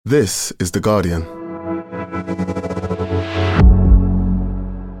This is The Guardian.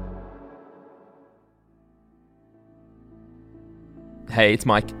 Hey, it's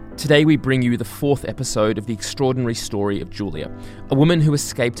Mike. Today we bring you the fourth episode of the extraordinary story of Julia, a woman who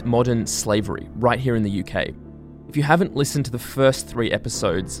escaped modern slavery right here in the UK. If you haven't listened to the first 3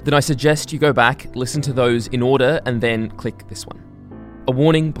 episodes, then I suggest you go back, listen to those in order, and then click this one. A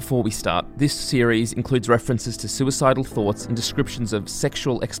warning before we start, this series includes references to suicidal thoughts and descriptions of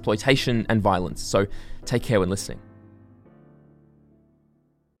sexual exploitation and violence, so take care when listening.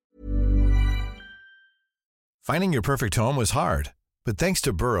 Finding your perfect home was hard, but thanks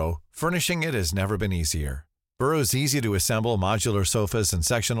to Burrow, furnishing it has never been easier. Burrow's easy-to-assemble modular sofas and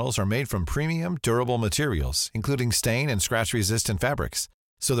sectionals are made from premium, durable materials, including stain and scratch-resistant fabrics.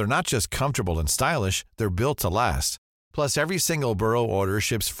 So they're not just comfortable and stylish, they're built to last. Plus, every single Burrow order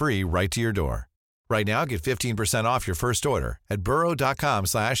ships free right to your door. Right now, get 15% off your first order at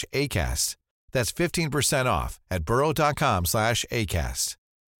burrow.com/ACAST. That's 15% off at burrow.com/ACAST.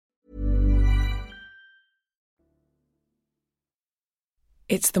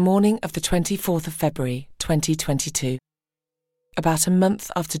 It's the morning of the 24th of February, 2022. About a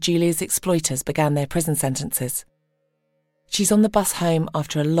month after Julia's exploiters began their prison sentences. She's on the bus home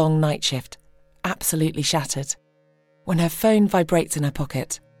after a long night shift, absolutely shattered, when her phone vibrates in her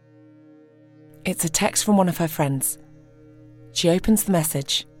pocket. It's a text from one of her friends. She opens the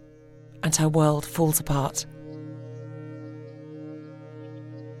message, and her world falls apart.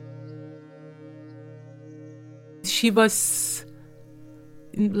 She was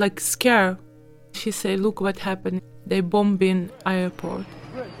scared. She said, "Look what happened. They bombed in airport."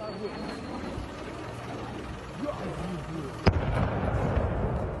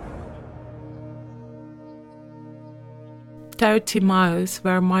 "30 miles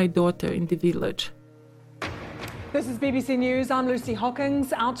were my daughter in the village." This is BBC News. I'm Lucy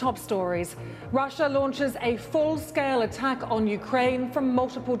Hockings. Our top stories. Russia launches a full-scale attack on Ukraine from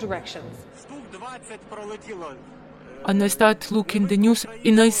multiple directions. And I start looking the news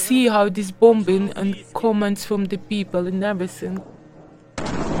and I see how this bombing and comments from the people and everything.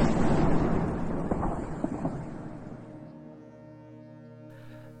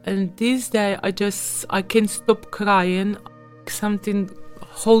 And this day I can't stop crying. Something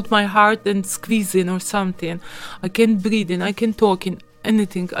hold my heart and squeezing or something. I can't breathe and I can't talk in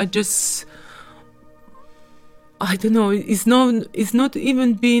anything. I don't know. It's not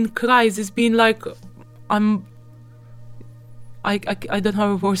even being cries. It's being like I don't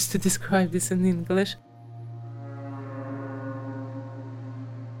have words to describe this in English.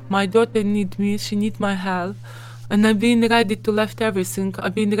 My daughter needs me, she needs my help, and I've been ready to left everything.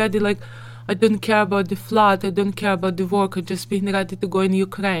 I've been ready, I don't care about the flood, I don't care about the work, I've just been ready to go in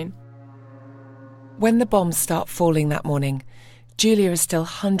Ukraine. When the bombs start falling that morning, Julia is still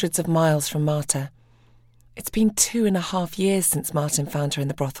hundreds of miles from Marta. It's been 2.5 years since Martin found her in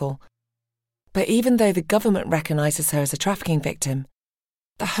the brothel. But even though the government recognises her as a trafficking victim,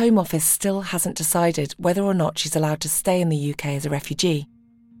 the Home Office still hasn't decided whether or not she's allowed to stay in the UK as a refugee.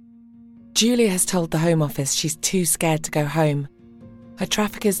 Julia has told the Home Office she's too scared to go home. Her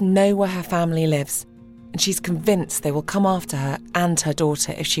traffickers know where her family lives, and she's convinced they will come after her and her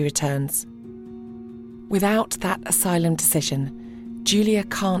daughter if she returns. Without that asylum decision, Julia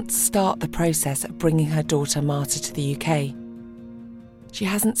can't start the process of bringing her daughter Marta to the UK. She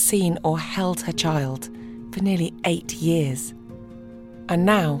hasn't seen or held her child for nearly 8 years. And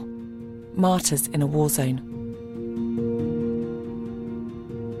now, Marta's in a war zone.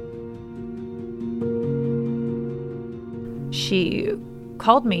 She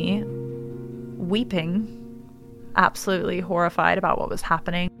called me, weeping, absolutely horrified about what was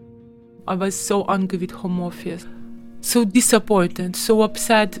happening. I was so angry with Home Office, so disappointed, so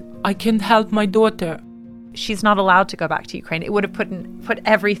upset. I can't help my daughter. She's not allowed to go back to Ukraine. It would have put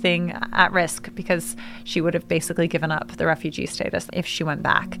everything at risk because she would have basically given up the refugee status if she went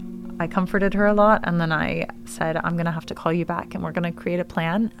back. I comforted her a lot, and then I said, I'm going to have to call you back and we're going to create a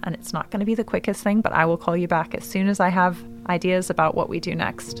plan, and it's not going to be the quickest thing, but I will call you back as soon as I have ideas about what we do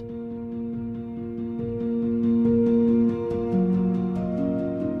next.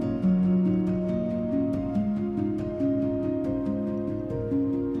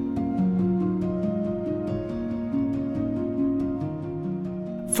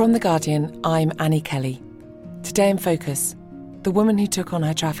 From The Guardian, I'm Annie Kelly. Today in Focus, the woman who took on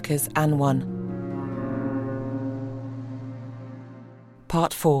her traffickers and won.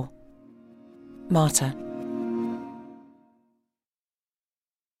 Part 4. Marta.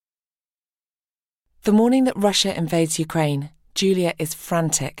 The morning that Russia invades Ukraine, Julia is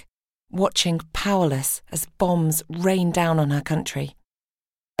frantic, watching powerless as bombs rain down on her country.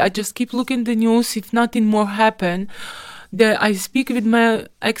 I just keep looking the news if nothing more happen. I speak with my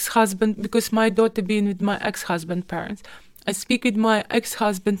ex-husband, because my daughter been with my ex-husband parents. I speak with my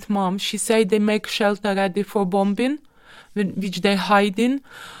ex-husband mom. She say they make shelter ready for bombing, which they hide in.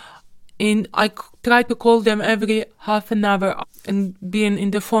 And I try to call them every half an hour and being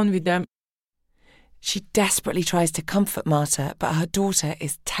in the phone with them. She desperately tries to comfort Marta, but her daughter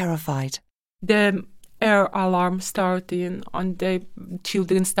is terrified. The air alarm starting and the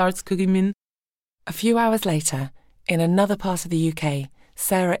children start screaming. A few hours later, in another part of the UK,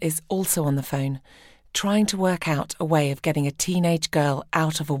 Sarah is also on the phone, trying to work out a way of getting a teenage girl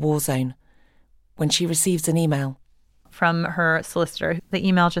out of a war zone, when she receives an email from her solicitor. The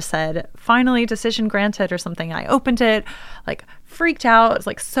email just said, finally, decision granted or something. I opened it, freaked out. I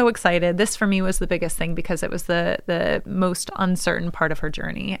was so excited. This for me was the biggest thing because it was the most uncertain part of her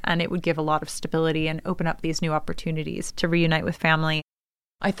journey, and it would give a lot of stability and open up these new opportunities to reunite with family.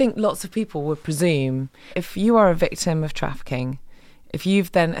 I think lots of people would presume if you are a victim of trafficking, if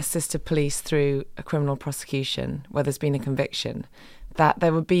you've then assisted police through a criminal prosecution where there's been a conviction, that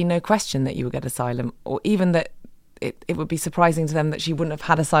there would be no question that you would get asylum, or even that it would be surprising to them that she wouldn't have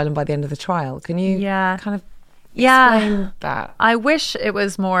had asylum by the end of the trial. Can you kind of explain that? I wish it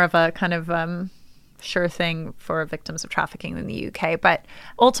was more of a kind of sure thing for victims of trafficking in the UK. But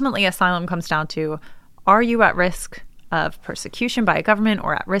ultimately, asylum comes down to, are you at risk of persecution by a government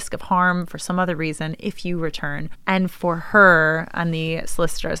or at risk of harm for some other reason if you return? And for her and the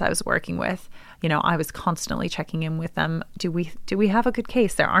solicitors I was working with, I was constantly checking in with them. Do we have a good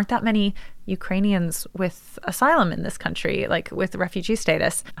case? There aren't that many Ukrainians with asylum in this country, with refugee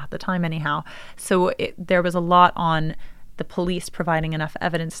status at the time anyhow. So there was a lot on the police providing enough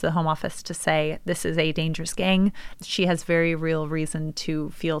evidence to the Home Office to say this is a dangerous gang. She has very real reason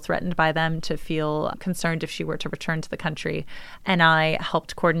to feel threatened by them, to feel concerned if she were to return to the country. And I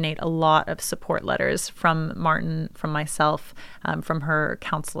helped coordinate a lot of support letters from Martin, from myself, from her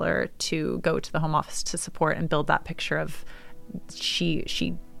counselor, to go to the Home Office to support and build that picture of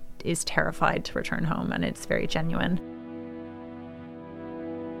she is terrified to return home, and it's very genuine.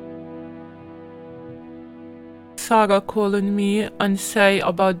 Sarah calling me and say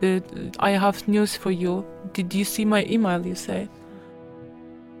about I have news for you. Did you see my email, you say?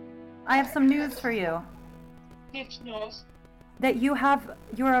 I have some news for you. Which news? That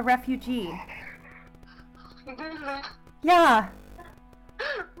you're a refugee. Yeah.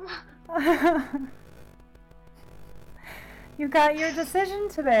 You got your decision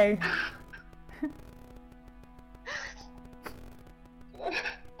today.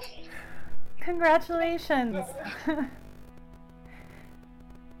 Congratulations.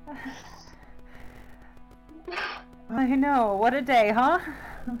 I know. What a day, huh?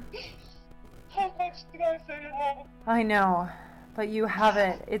 How much did I say to have? I know. But you have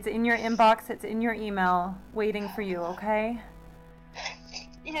it. It's in your inbox. It's in your email. Waiting for you, okay?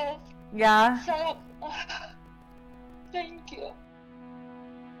 Yes. Yeah? Shut up. Thank you.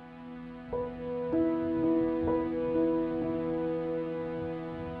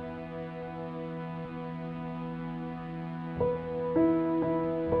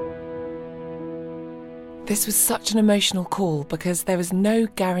 This was such an emotional call because there was no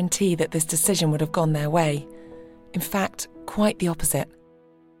guarantee that this decision would have gone their way. In fact, quite the opposite.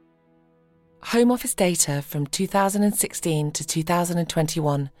 Home Office data from 2016 to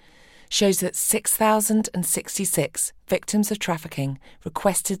 2021 shows that 6,066 victims of trafficking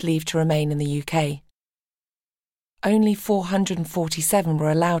requested leave to remain in the UK. Only 447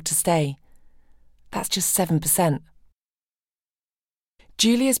 were allowed to stay. That's just 7%.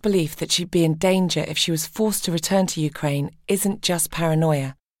 Julia's belief that she'd be in danger if she was forced to return to Ukraine isn't just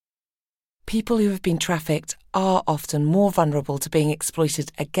paranoia. People who have been trafficked are often more vulnerable to being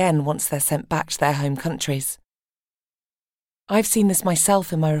exploited again once they're sent back to their home countries. I've seen this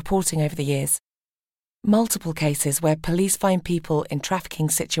myself in my reporting over the years. Multiple cases where police find people in trafficking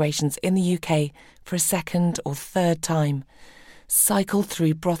situations in the UK for a second or third time, cycle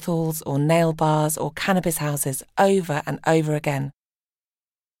through brothels or nail bars or cannabis houses over and over again.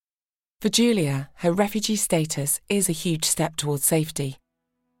 For Julia, her refugee status is a huge step towards safety.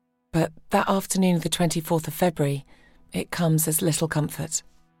 But that afternoon of the 24th of February, it comes as little comfort.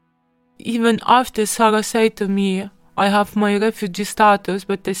 Even after Sarah said to me, I have my refugee status,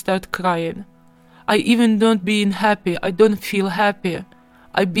 but I start crying. I even don't being happy. I don't feel happy.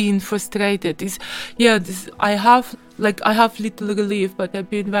 I being frustrated. I have little relief, but I've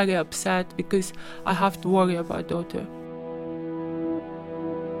been very upset because I have to worry about daughter.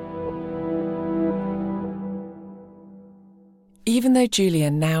 Even though Julia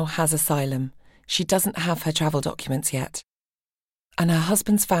now has asylum, she doesn't have her travel documents yet. and her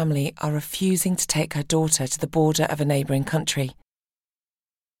husband's family are refusing to take her daughter to the border of a neighbouring country.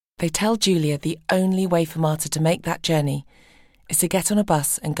 They tell Julia the only way for Marta to make that journey is to get on a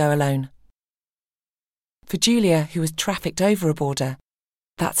bus and go alone. For Julia, who was trafficked over a border,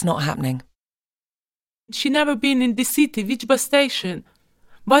 that's not happening. She never been in the city. Which bus station?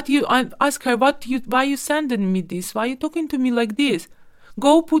 I ask her, why you sending me this? Why you talking to me like this?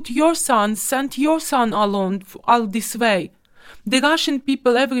 Go send your son alone all this way. The Russian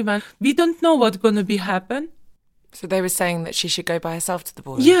people, everyone, we don't know what's going to be happen. So they were saying that she should go by herself to the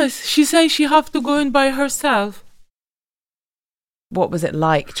border? Yes, she says she have to go in by herself. What was it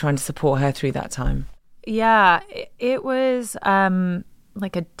like trying to support her through that time? Yeah, it was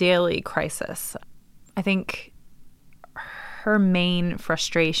like a daily crisis. I think her main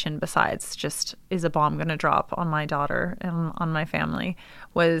frustration, besides just, is a bomb going to drop on my daughter and on my family,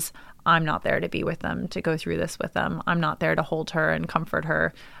 was I'm not there to be with them, to go through this with them. I'm not there to hold her and comfort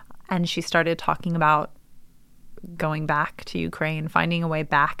her. And she started talking about going back to Ukraine, finding a way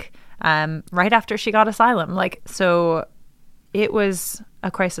back right after she got asylum. So it was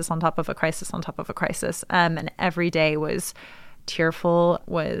a crisis on top of a crisis on top of a crisis. And every day was tearful,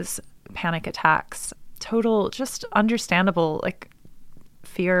 was panic attacks, total, just understandable,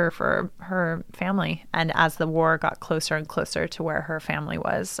 fear for her family. And as the war got closer and closer to where her family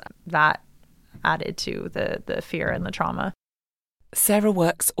was, that added to the fear and the trauma. Sarah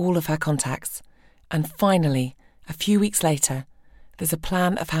works all of her contacts, and finally, a few weeks later, there's a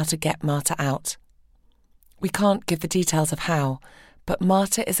plan of how to get Marta out. We can't give the details of how, but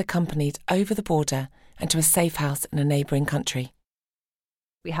Marta is accompanied over the border and to a safe house in a neighbouring country.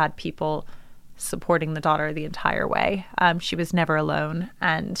 We had people supporting the daughter the entire way. She was never alone.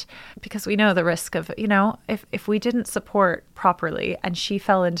 And because we know the risk of, if we didn't support properly and she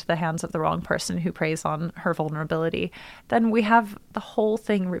fell into the hands of the wrong person who preys on her vulnerability, then we have the whole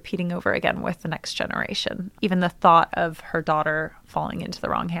thing repeating over again with the next generation. Even the thought of her daughter falling into the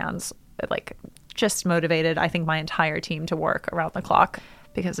wrong hands, just motivated, I think, my entire team to work around the clock,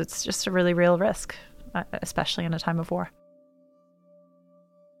 because it's just a really real risk, especially in a time of war.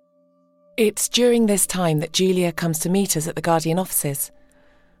 It's during this time that Julia comes to meet us at the Guardian offices.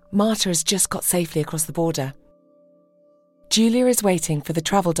 Marta has just got safely across the border. Julia is waiting for the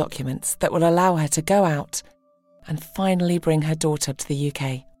travel documents that will allow her to go out and finally bring her daughter to the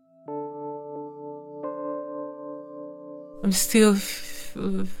UK. I'm still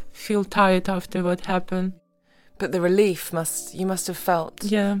feel tired after what happened. But the relief you must have felt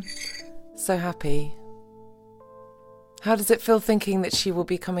so happy. How does it feel thinking that she will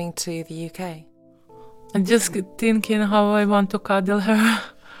be coming to the UK? I'm just thinking how I want to cuddle her.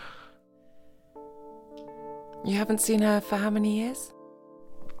 You haven't seen her for how many years?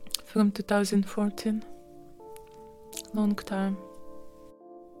 From 2014. Long time.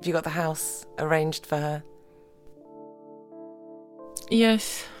 Have you got the house arranged for her?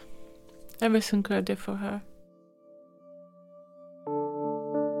 Yes. Everything ready for her.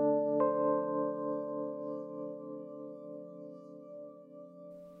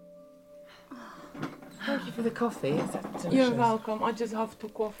 Thank you for the coffee. It's delicious. You're welcome. I just have 2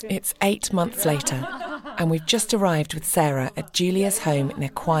 coffee. It's 8 months later, and we've just arrived with Sarah at Julia's home in a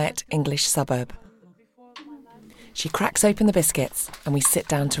quiet English suburb. She cracks open the biscuits, and we sit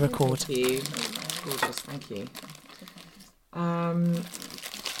down to record. Thank you. Gorgeous, thank you.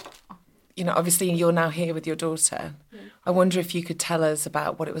 Obviously you're now here with your daughter. I wonder if you could tell us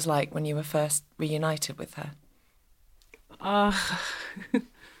about what it was like when you were first reunited with her.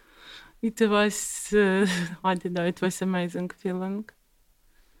 It was, it was amazing feeling.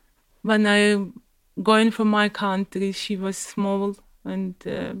 When I going from my country, she was small and,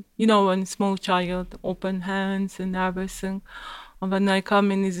 when small child, open hands and everything. And when I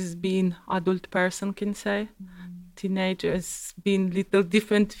come in, this being adult person, can say. Teenager has been little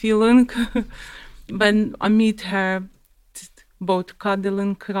different feeling. When I meet her, both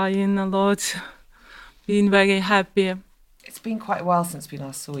cuddling, crying a lot, being very happy. It's been quite a while since we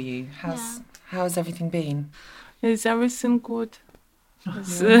last saw you. How's everything been? Is everything good? Of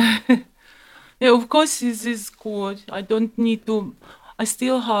course it is good. I don't need to. I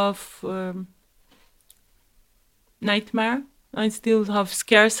still have nightmare. I still have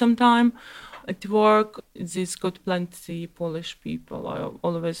scare sometimes. At work, there's got plenty Polish people. I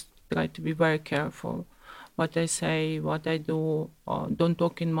always try to be very careful what I say, what I do. Don't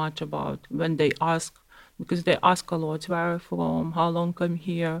talking much about when they ask. Because they ask a lot, where I'm from, how long I'm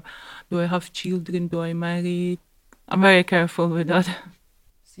here, do I have children, do I marry? I'm very careful with that.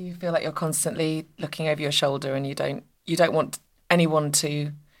 So you feel like you're constantly looking over your shoulder and you don't want anyone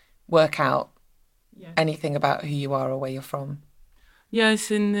to work out anything about who you are or where you're from?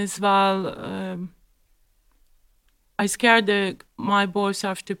 Yes, and as well, I scared my boss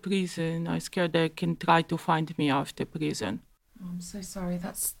after prison. I scared they can try to find me after prison. I'm so sorry.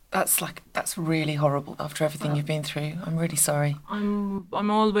 That's really horrible after everything you've been through. I'm really sorry. I'm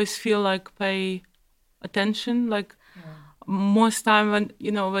always feel like pay attention. Like most time when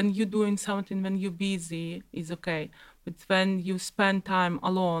you're doing something, when you're busy, it's okay. But when you spend time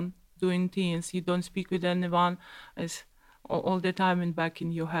alone doing things, you don't speak with anyone, as all the time and back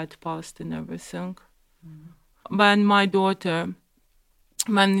in your head past and everything. When my daughter,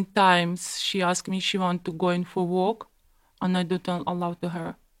 many times she asked me she want to go in for walk, and I don't allow to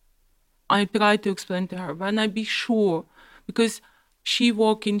her. I try to explain to her when I be sure, because she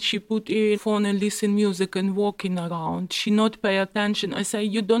walking, she put earphone and listen music and walking around. She not pay attention. I say,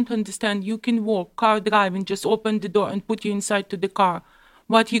 you don't understand. You can walk, car driving, just open the door and put you inside to the car.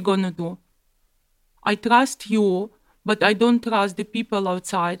 What you gonna do? I trust you, but I don't trust the people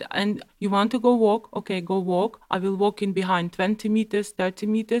outside. And you want to go walk? Okay, go walk. I will walk in behind 20 meters, 30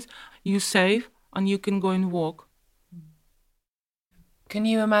 meters. You safe and you can go and walk. Can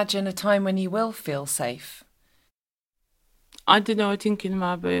you imagine a time when you will feel safe? I don't know, I thinking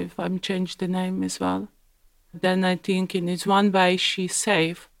maybe if I'm change the name as well. Then I thinking it's one way she's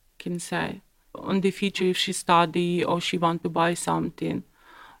safe, can say. On the future, if she study or she want to buy something,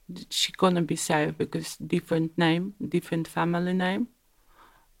 she gonna be safe because different name, different family name.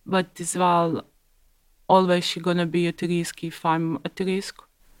 But as well, always she gonna be at risk if I'm at risk.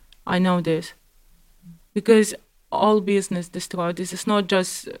 I know this. Because all business destroyed. This is not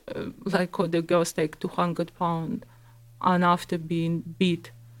just like how the girls take 200 pounds and after being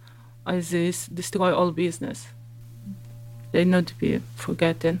beat, as this destroy all business. They not be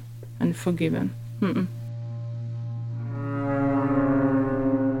forgotten and forgiven. Mm-mm.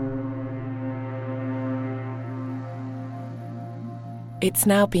 It's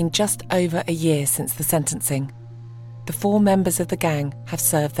now been just over a year since the sentencing. The 4 members of the gang have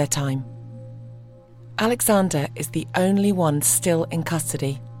served their time. Alexander is the only one still in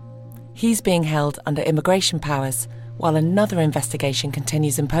custody. He's being held under immigration powers while another investigation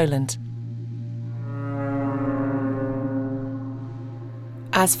continues in Poland.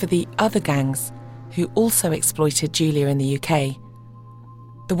 As for the other gangs who also exploited Julia in the UK,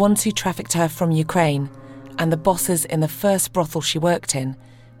 the ones who trafficked her from Ukraine and the bosses in the first brothel she worked in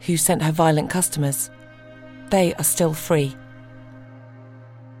who sent her violent customers, they are still free.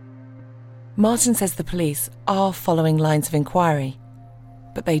 Martin says the police are following lines of inquiry,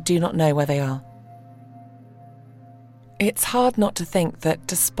 but they do not know where they are. It's hard not to think that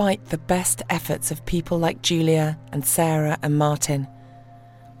despite the best efforts of people like Julia and Sarah and Martin,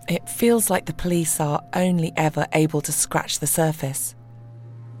 it feels like the police are only ever able to scratch the surface.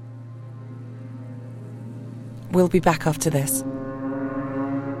 We'll be back after this.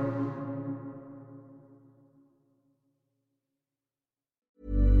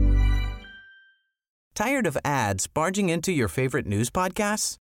 Tired of ads barging into your favorite news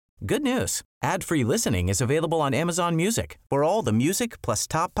podcasts? Good news. Ad-free listening is available on Amazon Music for all the music plus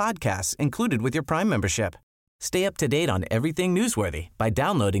top podcasts included with your Prime membership. Stay up to date on everything newsworthy by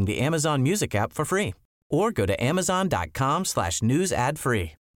downloading the Amazon Music app for free or go to amazon.com/news ad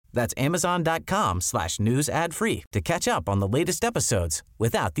free. That's amazon.com/news ad free to catch up on the latest episodes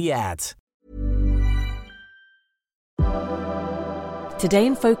without the ads. Today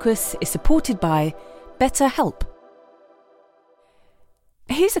in Focus is supported by BetterHelp.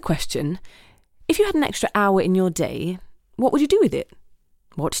 Here's a question. If you had an extra hour in your day, what would you do with it?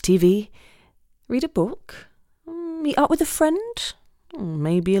 Watch TV? Read a book? Meet up with a friend?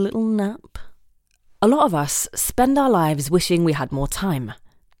 Maybe a little nap? A lot of us spend our lives wishing we had more time.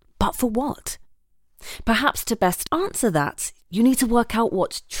 But for what? Perhaps to best answer that, you need to work out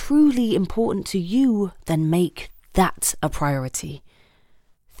what's truly important to you, then make that a priority.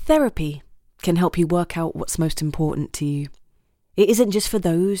 Therapy can help you work out what's most important to you. It isn't just for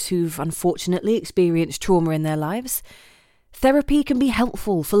those who've unfortunately experienced trauma in their lives. Therapy can be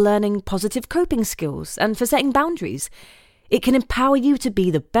helpful for learning positive coping skills and for setting boundaries. It can empower you to be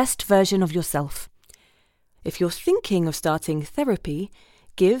the best version of yourself. If you're thinking of starting therapy,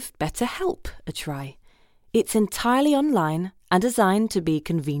 give BetterHelp a try. It's entirely online and designed to be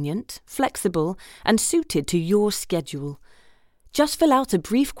convenient, flexible, and suited to your schedule. Just fill out a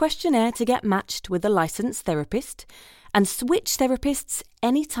brief questionnaire to get matched with a licensed therapist and switch therapists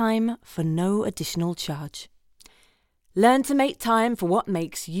anytime for no additional charge. Learn to make time for what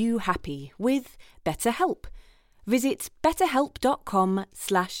makes you happy with BetterHelp. Visit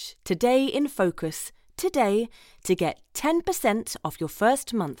betterhelp.com/todayinfocus today to get 10% off your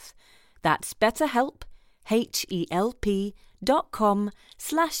first month. That's BetterHelp,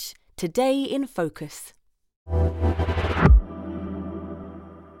 bbc.com/todayinfocus.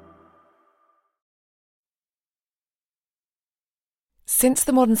 Since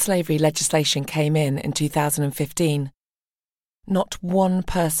the modern slavery legislation came in 2015, not one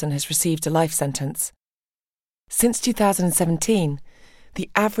person has received a life sentence. Since 2017,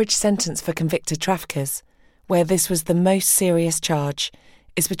 the average sentence for convicted traffickers, where this was the most serious charge,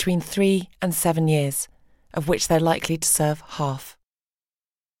 is between 3 and 7 years, of which they're likely to serve half.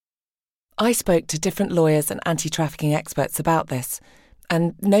 I spoke to different lawyers and anti-trafficking experts about this,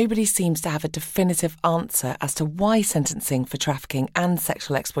 and nobody seems to have a definitive answer as to why sentencing for trafficking and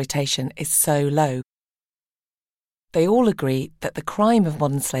sexual exploitation is so low. They all agree that the crime of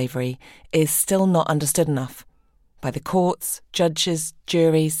modern slavery is still not understood enough by the courts, judges,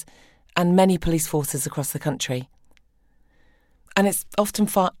 juries, and many police forces across the country. And it's often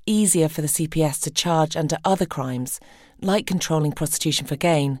far easier for the CPS to charge under other crimes, like controlling prostitution for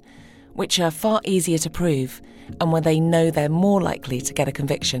gain, which are far easier to prove and where they know they're more likely to get a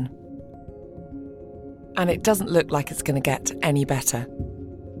conviction. And it doesn't look like it's going to get any better.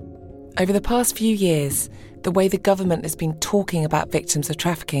 Over the past few years, the way the government has been talking about victims of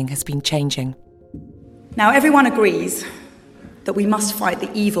trafficking has been changing. Now, everyone agrees that we must fight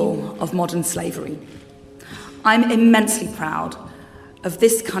the evil of modern slavery. I'm immensely proud of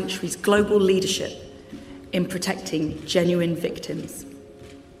this country's global leadership in protecting genuine victims.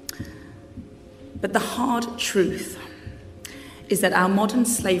 But the hard truth is that our modern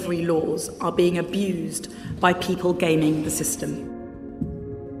slavery laws are being abused by people gaming the system.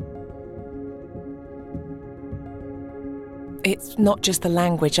 It's not just the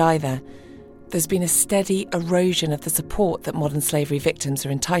language either. There's been a steady erosion of the support that modern slavery victims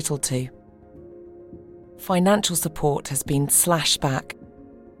are entitled to. Financial support has been slashed back.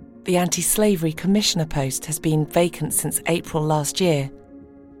 The Anti-Slavery Commissioner post has been vacant since April last year.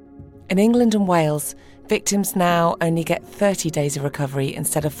 In England and Wales, victims now only get 30 days of recovery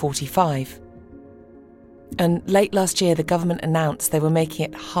instead of 45. And late last year, the government announced they were making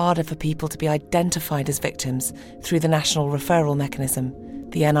it harder for people to be identified as victims through the National Referral Mechanism,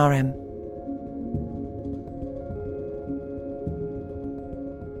 the NRM.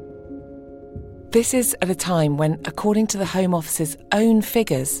 This is at a time when, according to the Home Office's own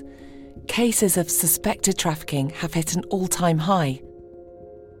figures, cases of suspected trafficking have hit an all-time high.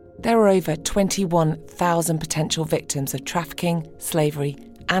 There are over 21,000 potential victims of trafficking, slavery,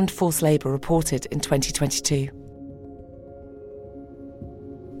 and forced labour reported in 2022.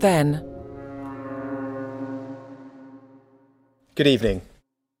 Then, good evening.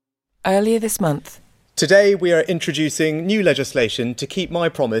 Earlier this month, today we are introducing new legislation to keep my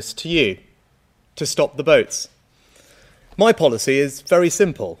promise to you, to stop the boats. My policy is very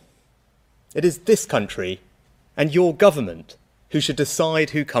simple. It is this country and your government who should decide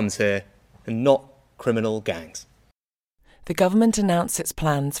who comes here, and not criminal gangs. The government announced its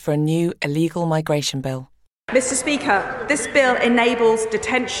plans for a new illegal migration bill. Mr. Speaker, this bill enables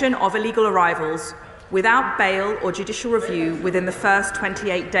detention of illegal arrivals without bail or judicial review within the first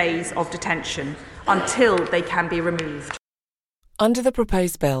 28 days of detention until they can be removed. Under the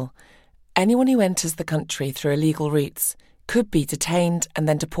proposed bill, anyone who enters the country through illegal routes could be detained and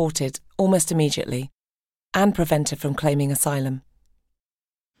then deported almost immediately, and prevented from claiming asylum.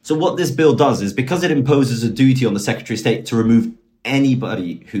 So what this bill does is, because it imposes a duty on the Secretary of State to remove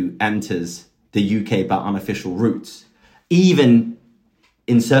anybody who enters the UK by unofficial routes, even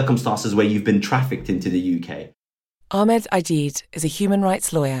in circumstances where you've been trafficked into the UK. Ahmed Aidid is a human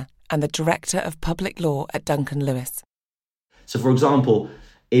rights lawyer and the Director of Public Law at Duncan Lewis. So, for example,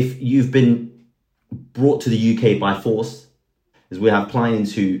 if you've been brought to the UK by force, as we have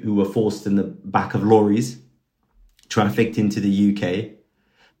clients who were forced in the back of lorries, trafficked into the UK,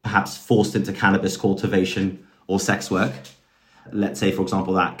 perhaps forced into cannabis cultivation or sex work. Let's say, for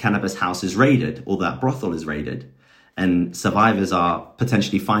example, that cannabis house is raided or that brothel is raided, and survivors are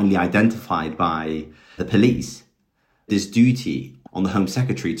potentially finally identified by the police. There's duty on the Home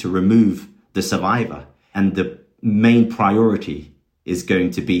Secretary to remove the survivor, and the main priority is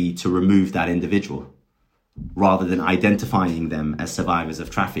going to be to remove that individual, rather than identifying them as survivors of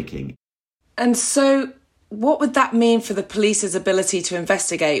trafficking. And so, what would that mean for the police's ability to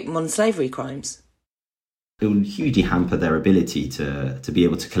investigate modern slavery crimes? It would hugely hamper their ability to be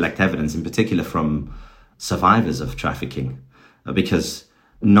able to collect evidence, in particular from survivors of trafficking, because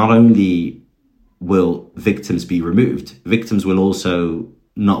not only will victims be removed, victims will also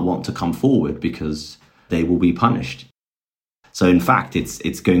not want to come forward because they will be punished. So in fact,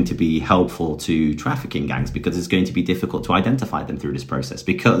 it's going to be helpful to trafficking gangs because it's going to be difficult to identify them through this process,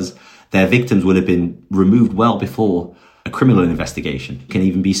 because their victims will have been removed well before a criminal investigation can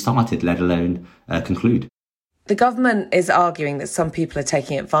even be started, let alone conclude. The government is arguing that some people are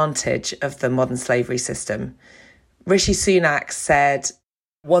taking advantage of the modern slavery system. Rishi Sunak said,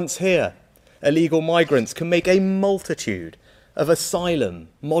 "Once here, illegal migrants can make a multitude of asylum,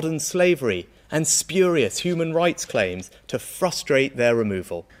 modern slavery and spurious human rights claims to frustrate their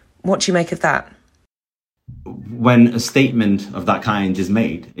removal." What do you make of that? When a statement of that kind is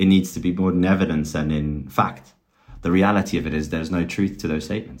made, it needs to be more in evidence than in fact. The reality of it is there's no truth to those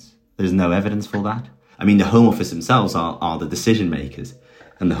statements. There's no evidence for that. I mean, the Home Office themselves are the decision makers,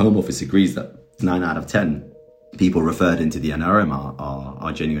 and the Home Office agrees that 9 out of 10 people referred into the NRM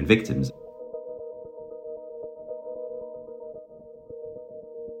are genuine victims.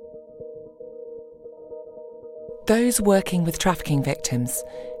 Those working with trafficking victims,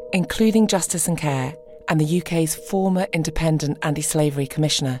 including Justice and Care and the UK's former independent anti-slavery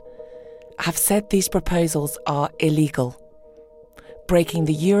commissioner, have said these proposals are illegal, breaking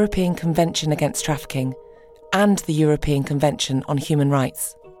the European Convention Against Trafficking and the European Convention on Human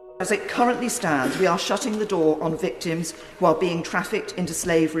Rights. As it currently stands, we are shutting the door on victims who are being trafficked into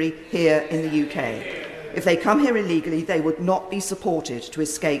slavery here in the UK. If they come here illegally, they would not be supported to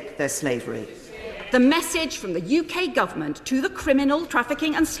escape their slavery. The message from the UK government to the criminal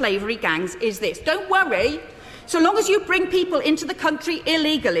trafficking and slavery gangs is this: don't worry, so long as you bring people into the country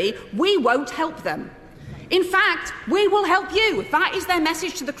illegally, we won't help them. In fact, we will help you. That is their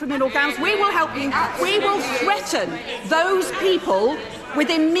message to the criminal gangs. We will help you. We will threaten those people with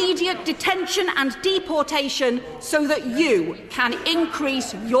immediate detention and deportation so that you can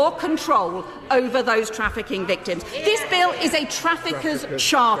increase your control over those trafficking victims. This bill is a trafficker's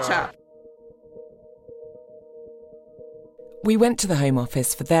charter. We went to the Home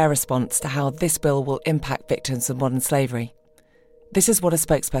Office for their response to how this bill will impact victims of modern slavery. This is what a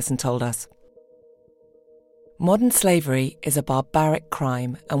spokesperson told us. Modern slavery is a barbaric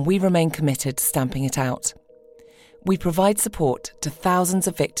crime, and we remain committed to stamping it out. We provide support to thousands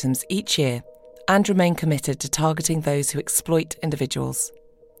of victims each year and remain committed to targeting those who exploit individuals.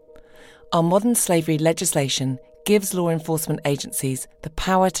 Our modern slavery legislation gives law enforcement agencies the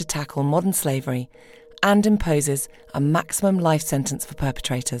power to tackle modern slavery and imposes a maximum life sentence for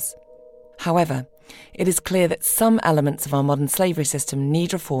perpetrators. However, it is clear that some elements of our modern slavery system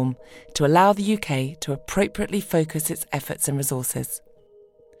need reform to allow the UK to appropriately focus its efforts and resources.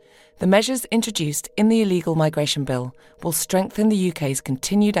 The measures introduced in the Illegal Migration Bill will strengthen the UK's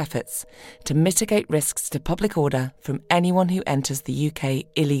continued efforts to mitigate risks to public order from anyone who enters the UK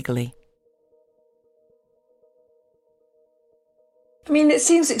illegally. I mean, it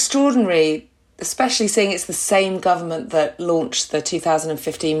seems extraordinary, especially seeing it's the same government that launched the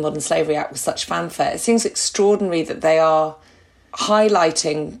 2015 Modern Slavery Act with such fanfare. It seems extraordinary that they are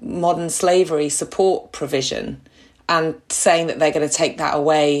highlighting modern slavery support provision and saying that they're going to take that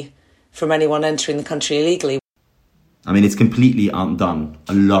away from anyone entering the country illegally. I mean, it's completely undone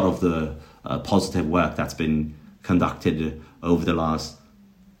a lot of the positive work that's been conducted over the last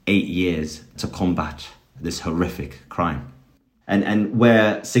 8 years to combat this horrific crime. And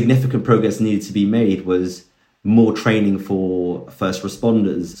where significant progress needed to be made was more training for first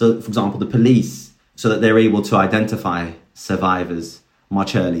responders. So, for example, the police, so that they're able to identify survivors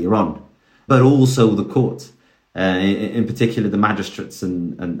much earlier on. But also the court, in particular the magistrates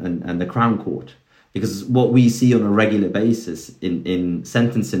and the Crown Court. Because what we see on a regular basis in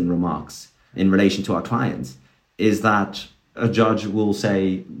sentencing remarks in relation to our clients is that a judge will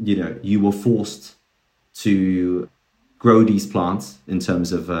say, you know, you were forced to grow these plants in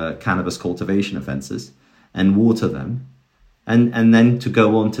terms of cannabis cultivation offences and water them, and then to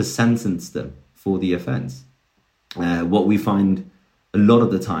go on to sentence them for the offence. What we find a lot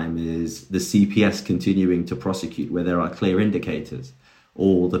of the time is the CPS continuing to prosecute where there are clear indicators,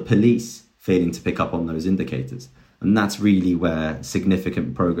 or the police failing to pick up on those indicators. And that's really where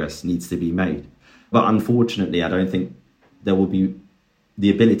significant progress needs to be made. But unfortunately, I don't think there will be the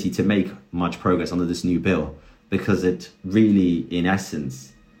ability to make much progress under this new bill, because it really, in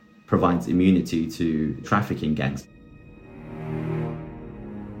essence, provides immunity to trafficking gangs.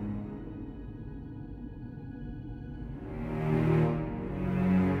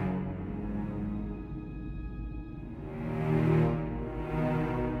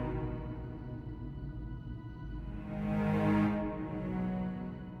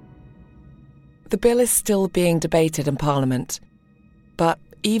 The bill is still being debated in Parliament, but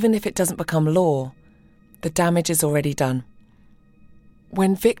even if it doesn't become law, the damage is already done.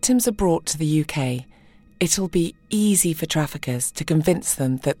 When victims are brought to the UK, it'll be easy for traffickers to convince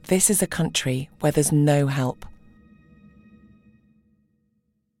them that this is a country where there's no help.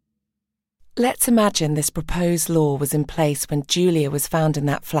 Let's imagine this proposed law was in place when Julia was found in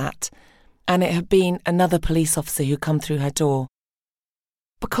that flat, and it had been another police officer who come through her door.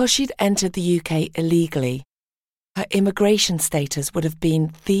 Because she'd entered the UK illegally, her immigration status would have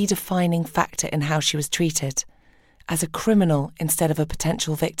been the defining factor in how she was treated, as a criminal instead of a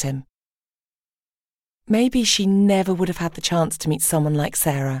potential victim. Maybe she never would have had the chance to meet someone like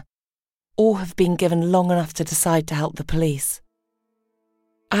Sarah, or have been given long enough to decide to help the police.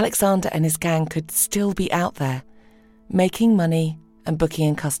 Alexander and his gang could still be out there, making money and booking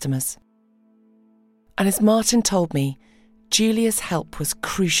in customers. And as Martin told me, Julia's help was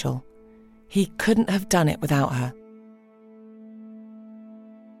crucial. He couldn't have done it without her.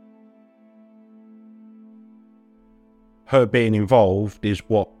 Her being involved is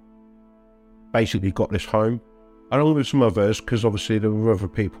what basically got this home. And along with some others, because obviously there were other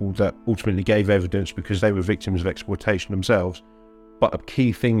people that ultimately gave evidence because they were victims of exploitation themselves. But a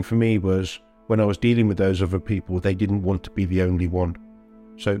key thing for me was when I was dealing with those other people, they didn't want to be the only one.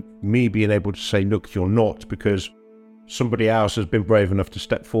 So me being able to say, look, you're not, because somebody else has been brave enough to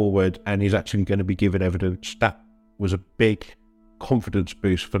step forward and is actually going to be given evidence, that was a big confidence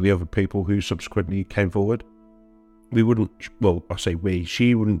boost for the other people who subsequently came forward. We wouldn't, well, I say we,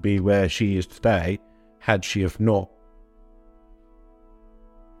 she wouldn't be where she is today had she have not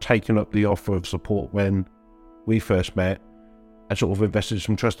taken up the offer of support when we first met and sort of invested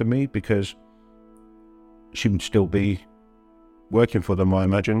some trust in me, because she would still be working for them, I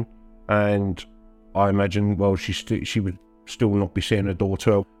imagine. And I imagine, well, she would still not be seeing her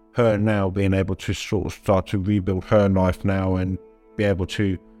daughter. Her now being able to sort of start to rebuild her life now and be able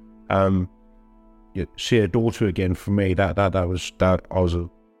to see her daughter again, for me, I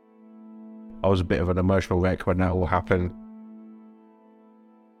was a bit of an emotional wreck when that all happened.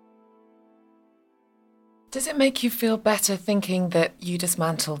 Does it make you feel better thinking that you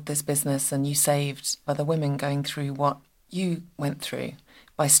dismantled this business and you saved other women going through what you went through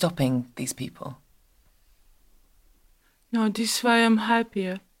by stopping these people? No, this is why I'm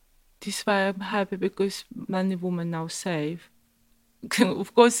happier. This is why I'm happy, because many women now safe.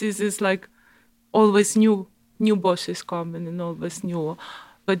 Of course, this is like always new bosses coming and always new,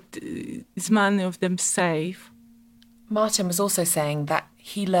 but it's many of them safe. Martin was also saying that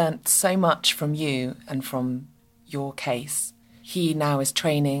he learnt so much from you and from your case. He now is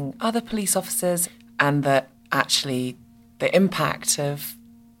training other police officers, and that actually the impact of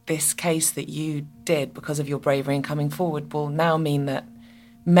this case that you did because of your bravery and coming forward will now mean that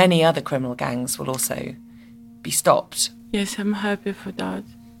many other criminal gangs will also be stopped. Yes, I'm happy for that.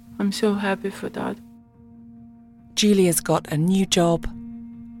 I'm so happy for that. Julia's got a new job,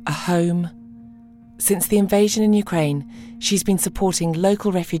 a home. Since the invasion in Ukraine, she's been supporting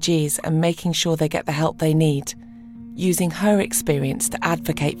local refugees and making sure they get the help they need, using her experience to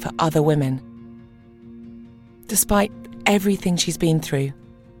advocate for other women. Despite everything she's been through,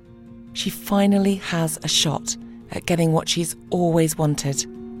 she finally has a shot at getting what she's always wanted: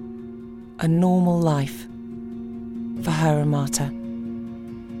 a normal life for her and Marta.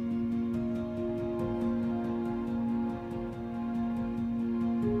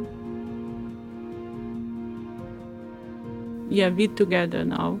 Yeah, we're together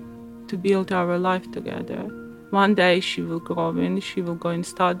now to build our life together. One day she will grow in, she will go and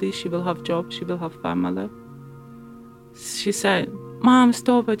study, she will have job, she will have family. She said, "Mom,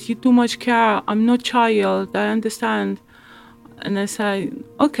 stop it, you too much care, I'm not child, I understand." And I said,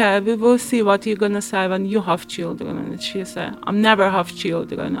 "Okay, we will see what you're gonna say when you have children." And she said, "I'm never have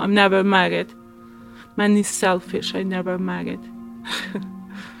children, I'm never married. Man is selfish, I never married."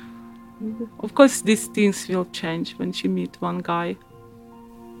 Of course, these things will change when she meet one guy,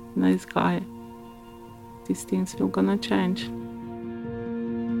 nice guy. These things will gonna change.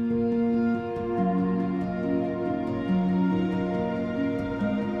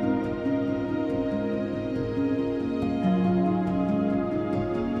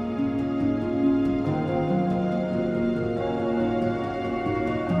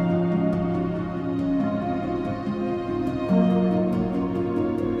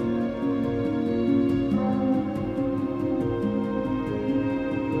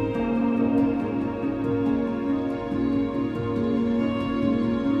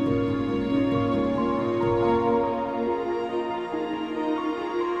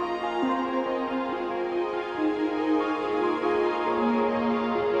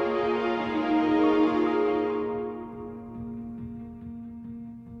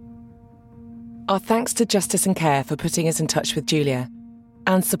 Our thanks to Justice and Care for putting us in touch with Julia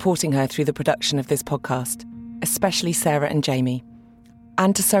and supporting her through the production of this podcast, especially Sarah and Jamie,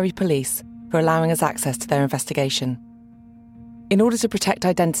 and to Surrey Police for allowing us access to their investigation. In order to protect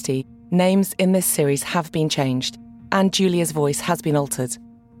identity, Names in this series have been changed, and Julia's voice has been altered.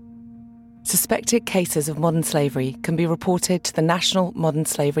 Suspected cases of modern slavery can be reported to the National Modern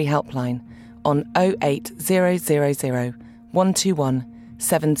Slavery Helpline on 08000 121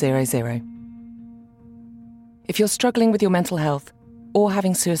 700. If you're struggling with your mental health or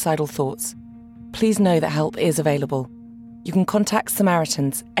having suicidal thoughts, please know that help is available. You can contact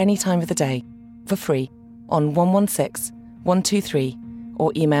Samaritans any time of the day for free on 116 123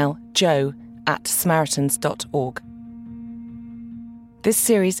 or email joe@samaritans.org. This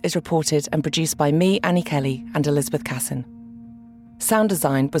series is reported and produced by me, Annie Kelly, and Elizabeth Casson. Sound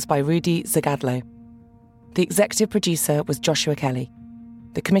design was by Rudy Zagadlo. The executive producer was Joshua Kelly.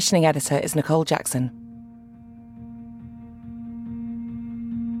 The commissioning editor is Nicole Jackson.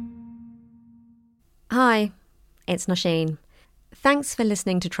 Hi, it's Nosheen. Thanks for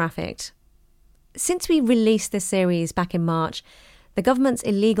listening to Trafficked. Since we released this series back in March, the government's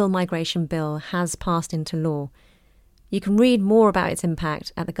illegal migration bill has passed into law. You can read more about its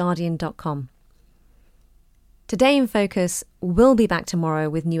impact at theguardian.com. Today in Focus, we'll be back tomorrow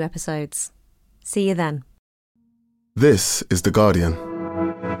with new episodes. See you then. This is The Guardian.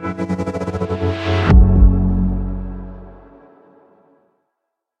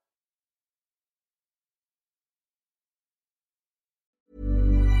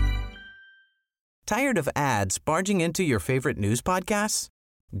 Tired of ads barging into your favorite news podcasts?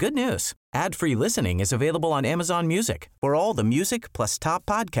 Good news. Ad-free listening is available on Amazon Music for all the music plus top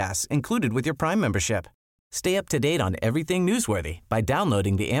podcasts included with your Prime membership. Stay up to date on everything newsworthy by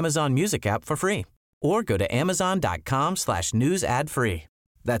downloading the Amazon Music app for free or go to amazon.com/news ad free.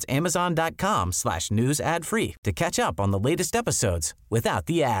 That's amazon.com/news ad free to catch up on the latest episodes without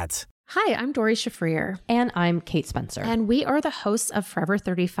the ads. Hi, I'm Dori Shafrir. And I'm Kate Spencer. And we are the hosts of Forever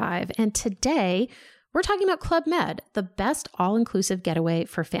 35. And today, we're talking about Club Med, the best all-inclusive getaway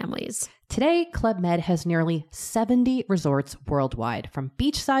for families. Today, Club Med has nearly 70 resorts worldwide, from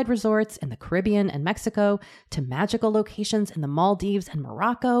beachside resorts in the Caribbean and Mexico, to magical locations in the Maldives and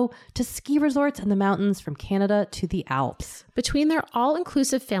Morocco, to ski resorts in the mountains from Canada to the Alps. Between their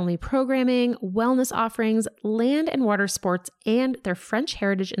all-inclusive family programming, wellness offerings, land and water sports, and their French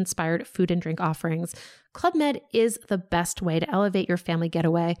heritage-inspired food and drink offerings, Club Med is the best way to elevate your family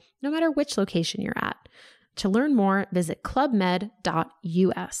getaway, no matter which location you're at. To learn more, visit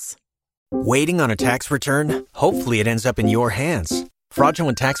clubmed.us. Waiting on a tax return? Hopefully it ends up in your hands.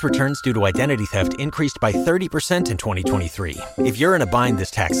 Fraudulent tax returns due to identity theft increased by 30% in 2023. If you're in a bind this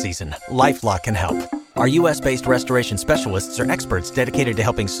tax season, LifeLock can help. Our U.S.-based restoration specialists are experts dedicated to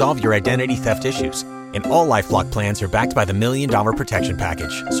helping solve your identity theft issues. And all LifeLock plans are backed by the $1 Million Protection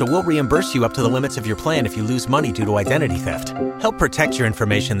Package. So we'll reimburse you up to the limits of your plan if you lose money due to identity theft. Help protect your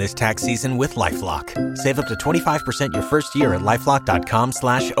information this tax season with LifeLock. Save up to 25% your first year at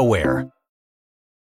LifeLock.com/aware.